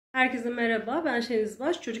Herkese merhaba, ben Şeniz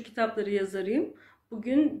Baş, çocuk kitapları yazarıyım.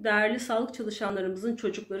 Bugün değerli sağlık çalışanlarımızın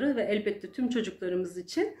çocukları ve elbette tüm çocuklarımız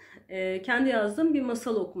için kendi yazdığım bir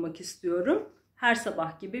masal okumak istiyorum. Her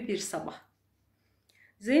sabah gibi bir sabah.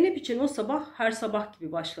 Zeynep için o sabah her sabah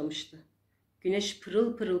gibi başlamıştı. Güneş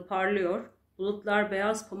pırıl pırıl parlıyor, bulutlar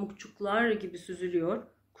beyaz pamukçuklar gibi süzülüyor,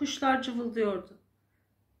 kuşlar cıvıldıyordu.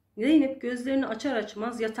 Zeynep gözlerini açar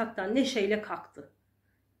açmaz yataktan neşeyle kalktı.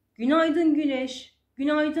 Günaydın güneş,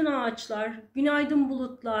 günaydın ağaçlar, günaydın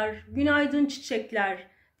bulutlar, günaydın çiçekler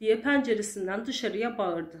diye penceresinden dışarıya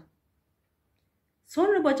bağırdı.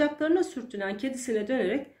 Sonra bacaklarına sürtünen kedisine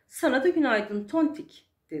dönerek sana da günaydın Tontik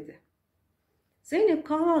dedi. Zeynep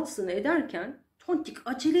kahvaltısını ederken Tontik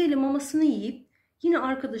aceleyle mamasını yiyip yine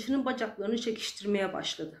arkadaşının bacaklarını çekiştirmeye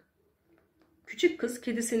başladı. Küçük kız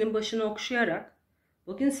kedisinin başını okşayarak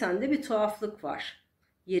bugün sende bir tuhaflık var.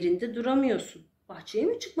 Yerinde duramıyorsun. Bahçeye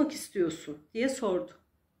mi çıkmak istiyorsun diye sordu.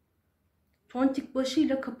 Tontik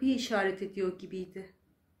başıyla kapıyı işaret ediyor gibiydi.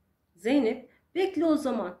 Zeynep bekle o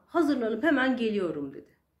zaman hazırlanıp hemen geliyorum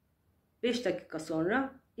dedi. 5 dakika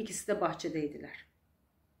sonra ikisi de bahçedeydiler.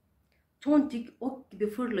 Tontik ok gibi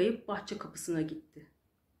fırlayıp bahçe kapısına gitti.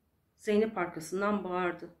 Zeynep arkasından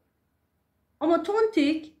bağırdı. Ama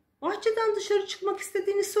Tontik, bahçeden dışarı çıkmak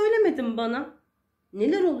istediğini söylemedin bana.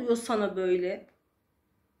 Neler oluyor sana böyle?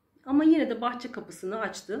 Ama yine de bahçe kapısını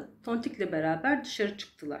açtı. Tontik'le beraber dışarı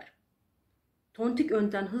çıktılar. Tontik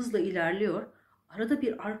önden hızla ilerliyor. Arada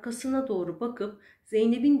bir arkasına doğru bakıp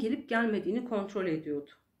Zeynep'in gelip gelmediğini kontrol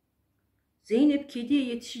ediyordu. Zeynep kediye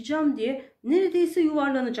yetişeceğim diye neredeyse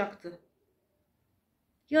yuvarlanacaktı.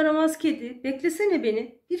 Yaramaz kedi, beklesene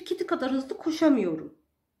beni. Bir kedi kadar hızlı koşamıyorum.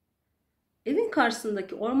 Evin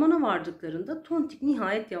karşısındaki ormana vardıklarında Tontik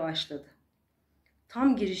nihayet yavaşladı.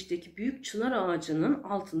 Tam girişteki büyük çınar ağacının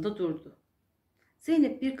altında durdu.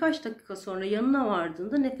 Zeynep birkaç dakika sonra yanına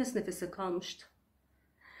vardığında nefes nefese kalmıştı.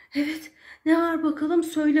 Evet, ne var bakalım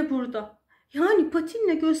söyle burada. Yani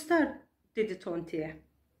patinle göster dedi Tonti'ye.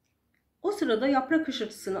 O sırada yaprak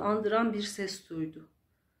hışırtısını andıran bir ses duydu.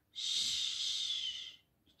 Şşş,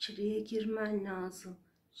 içeriye girmen lazım.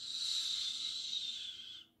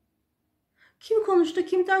 Şşş. Kim konuştu,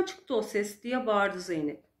 kimden çıktı o ses diye bağırdı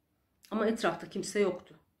Zeynep. Ama etrafta kimse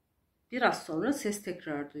yoktu. Biraz sonra ses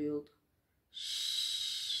tekrar duyuldu.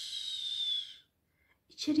 Şşş.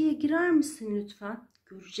 İçeriye girer misin lütfen?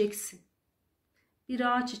 Göreceksin.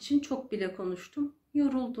 Bir ağaç için çok bile konuştum.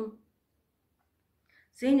 Yoruldum.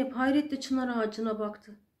 Zeynep hayretle çınar ağacına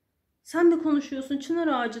baktı. Sen mi konuşuyorsun çınar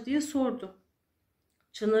ağacı diye sordu.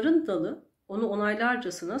 Çınarın dalı onu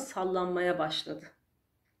onaylarcasına sallanmaya başladı.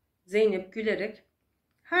 Zeynep gülerek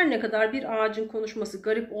her ne kadar bir ağacın konuşması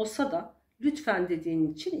garip olsa da lütfen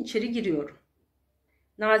dediğin için içeri giriyorum.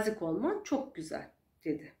 Nazik olman çok güzel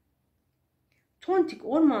dedi. Tontik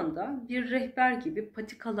ormanda bir rehber gibi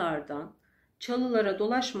patikalardan, çalılara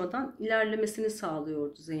dolaşmadan ilerlemesini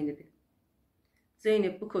sağlıyordu Zeynep'in.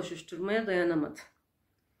 Zeynep bu koşuşturmaya dayanamadı.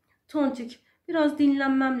 Tontik biraz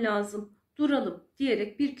dinlenmem lazım, duralım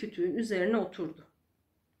diyerek bir kütüğün üzerine oturdu.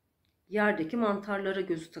 Yerdeki mantarlara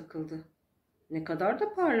gözü takıldı. Ne kadar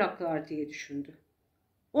da parlaklar diye düşündü.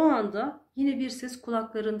 O anda yine bir ses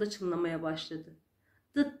kulaklarında çınlamaya başladı.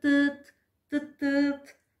 Dıt dıt, dıt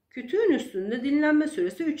dıt. Kütüğün üstünde dinlenme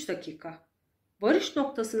süresi 3 dakika. Varış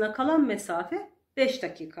noktasına kalan mesafe 5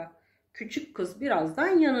 dakika. Küçük kız birazdan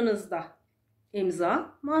yanınızda.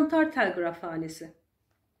 İmza Mantar Telgrafhanesi.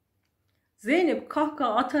 Zeynep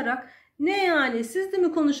kahkaha atarak ne yani siz de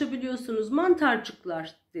mi konuşabiliyorsunuz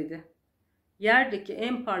mantarcıklar dedi. Yerdeki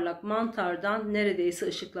en parlak mantardan neredeyse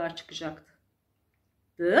ışıklar çıkacaktı.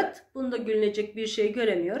 Dıt, bunda gülünecek bir şey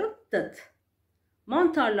göremiyorum. Dıt.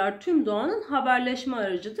 Mantarlar tüm doğanın haberleşme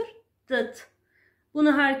aracıdır. Dıt.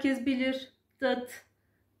 Bunu herkes bilir. Dıt.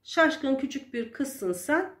 Şaşkın küçük bir kızsın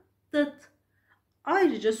sen. Dıt.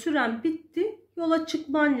 Ayrıca süren bitti. Yola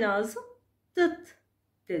çıkman lazım. Dıt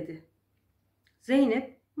dedi.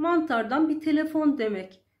 Zeynep, mantardan bir telefon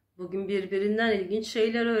demek. Bugün birbirinden ilginç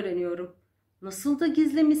şeyler öğreniyorum. Nasıl da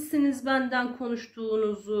gizlemişsiniz benden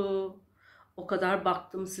konuştuğunuzu. O kadar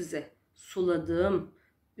baktım size. Suladım.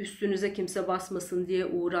 Üstünüze kimse basmasın diye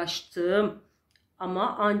uğraştım.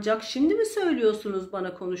 Ama ancak şimdi mi söylüyorsunuz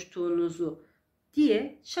bana konuştuğunuzu?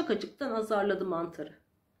 Diye şakacıktan azarladı mantarı.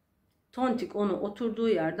 Tontik onu oturduğu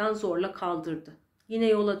yerden zorla kaldırdı. Yine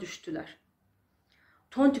yola düştüler.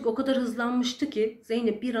 Tontik o kadar hızlanmıştı ki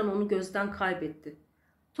Zeynep bir an onu gözden kaybetti.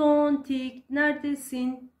 Tontik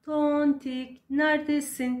neredesin? Tontik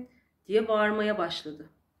neredesin? Diye bağırmaya başladı.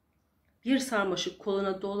 Bir sarmaşık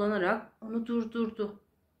koluna dolanarak onu durdurdu.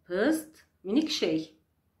 Pıst, minik şey.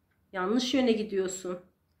 Yanlış yöne gidiyorsun.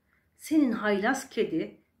 Senin haylaz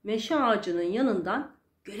kedi meşe ağacının yanından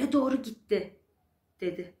göle doğru gitti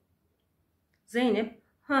dedi. Zeynep,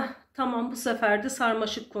 tamam bu sefer de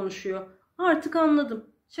sarmaşık konuşuyor. Artık anladım.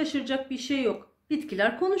 Şaşıracak bir şey yok.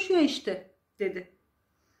 Bitkiler konuşuyor işte dedi.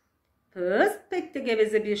 Kız pek de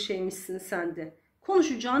geveze bir şeymişsin sen de.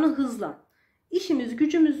 Konuşacağını hızlan. İşimiz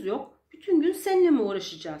gücümüz yok. Bütün gün seninle mi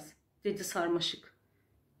uğraşacağız dedi sarmaşık.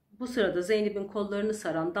 Bu sırada Zeynep'in kollarını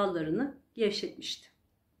saran dallarını gevşetmişti.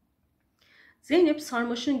 Zeynep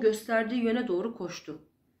sarmaşığın gösterdiği yöne doğru koştu.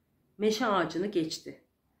 Meşe ağacını geçti.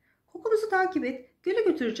 Kokumuzu takip et, göle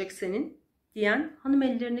götürecek senin diyen hanım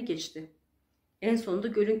ellerini geçti. En sonunda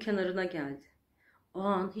gölün kenarına geldi. O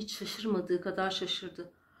an hiç şaşırmadığı kadar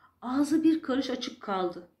şaşırdı. Ağzı bir karış açık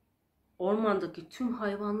kaldı. Ormandaki tüm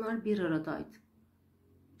hayvanlar bir aradaydı.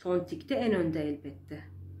 Tontik de en önde elbette.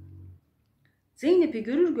 Zeynep'i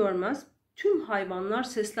görür görmez tüm hayvanlar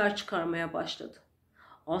sesler çıkarmaya başladı.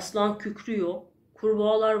 Aslan kükrüyor,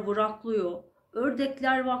 kurbağalar vıraklıyor,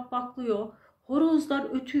 ördekler vakvaklıyor,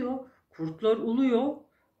 horozlar ötüyor, kurtlar uluyor,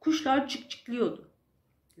 kuşlar cikcikliyordu.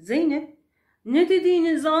 Zeynep, "Ne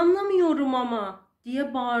dediğinizi anlamıyorum ama,"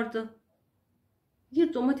 diye bağırdı.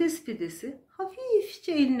 Bir domates fidesi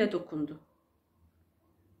hafifçe eline dokundu.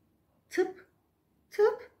 "Tıp,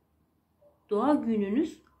 tıp, doğa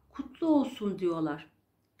gününüz kutlu olsun diyorlar,"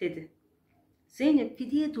 dedi. Zeynep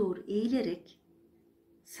fideye doğru eğilerek,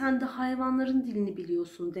 "Sen de hayvanların dilini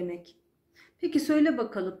biliyorsun demek. Peki söyle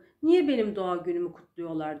bakalım, niye benim doğa günümü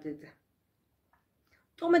kutluyorlar?" dedi.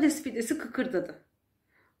 Domates fidesi kıkırdadı.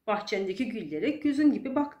 "Bahçendeki güllere gözün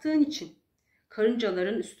gibi baktığın için,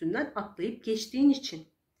 karıncaların üstünden atlayıp geçtiğin için,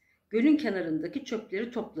 gölün kenarındaki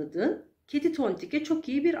çöpleri topladığın, kedi Tontik'e çok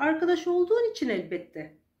iyi bir arkadaş olduğun için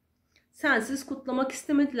elbette. Sensiz kutlamak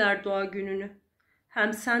istemediler doğa gününü.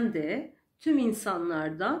 Hem sen de, tüm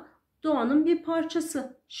insanlar da doğanın bir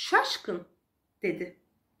parçası. Şaşkın," dedi.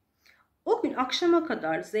 O gün akşama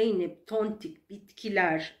kadar Zeynep, Tontik,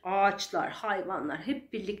 bitkiler, ağaçlar, hayvanlar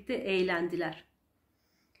hep birlikte eğlendiler.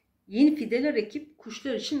 Yeni fideler ekip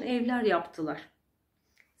kuşlar için evler yaptılar.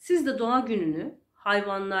 Siz de doğa gününü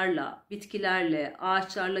hayvanlarla, bitkilerle,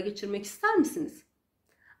 ağaçlarla geçirmek ister misiniz?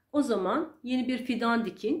 O zaman yeni bir fidan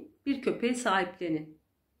dikin, bir köpeği sahiplenin.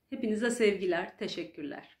 Hepinize sevgiler,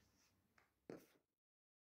 teşekkürler.